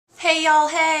Hey y'all,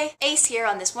 hey! Ace here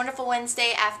on this wonderful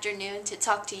Wednesday afternoon to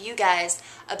talk to you guys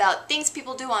about things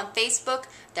people do on Facebook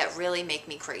that really make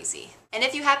me crazy. And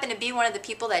if you happen to be one of the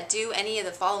people that do any of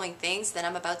the following things that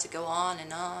I'm about to go on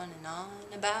and on and on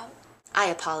about, I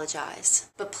apologize.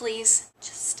 But please,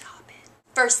 just stop it.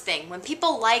 First thing, when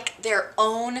people like their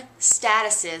own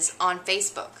statuses on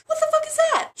Facebook. What the fuck is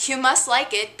that? You must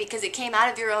like it because it came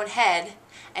out of your own head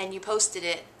and you posted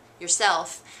it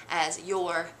yourself as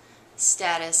your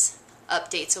status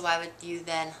update, so why would you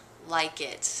then like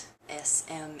it?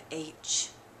 SMH.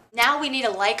 Now we need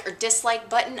a like or dislike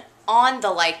button on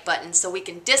the like button so we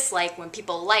can dislike when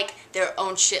people like their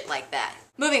own shit like that.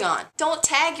 Moving on. Don't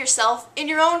tag yourself in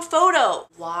your own photo.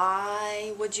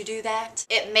 Why would you do that?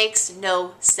 It makes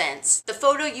no sense. The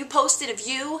photo you posted of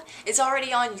you is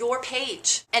already on your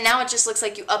page. And now it just looks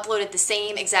like you uploaded the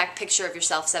same exact picture of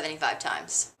yourself 75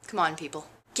 times. Come on, people.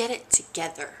 Get it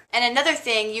together. And another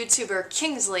thing YouTuber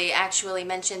Kingsley actually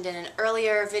mentioned in an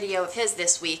earlier video of his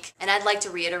this week, and I'd like to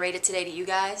reiterate it today to you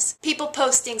guys. People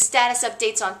posting status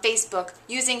updates on Facebook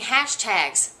using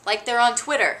hashtags like they're on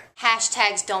Twitter.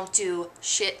 Hashtags don't do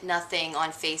shit nothing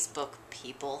on Facebook,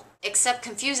 people. Except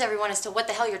confuse everyone as to what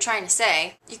the hell you're trying to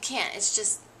say. You can't. It's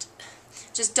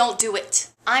just don't do it.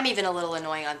 I'm even a little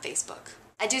annoying on Facebook.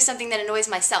 I do something that annoys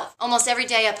myself. Almost every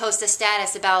day I post a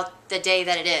status about the day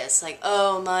that it is. Like,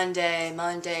 oh,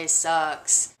 Monday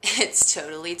sucks. It's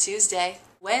totally Tuesday.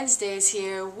 Wednesday's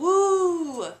here,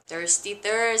 woo! Thirsty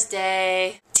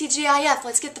Thursday. TGIF,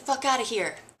 let's get the fuck out of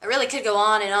here. I really could go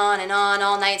on and on and on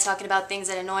all night talking about things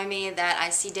that annoy me that I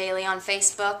see daily on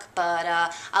Facebook, but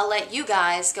I'll let you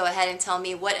guys go ahead and tell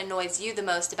me what annoys you the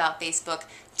most about Facebook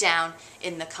down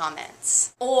in the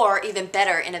comments. Or even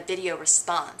better, in a video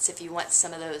response if you want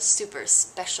some of those super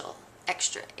special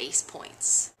extra ace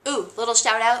points. Ooh, little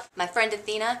shout out. My friend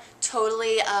Athena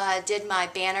totally did my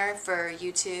banner for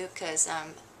YouTube because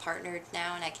I'm partnered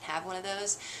now and I can have one of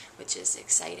those, which is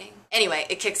exciting. Anyway,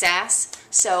 it kicks ass,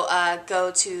 so go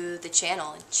to the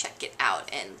channel and check it out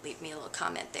and leave me a little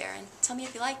comment there and tell me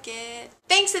if you like it.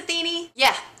 Thanks, Athene!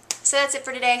 Yeah, so that's it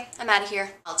for today. I'm out of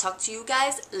here. I'll talk to you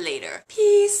guys later.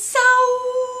 Peace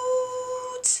out!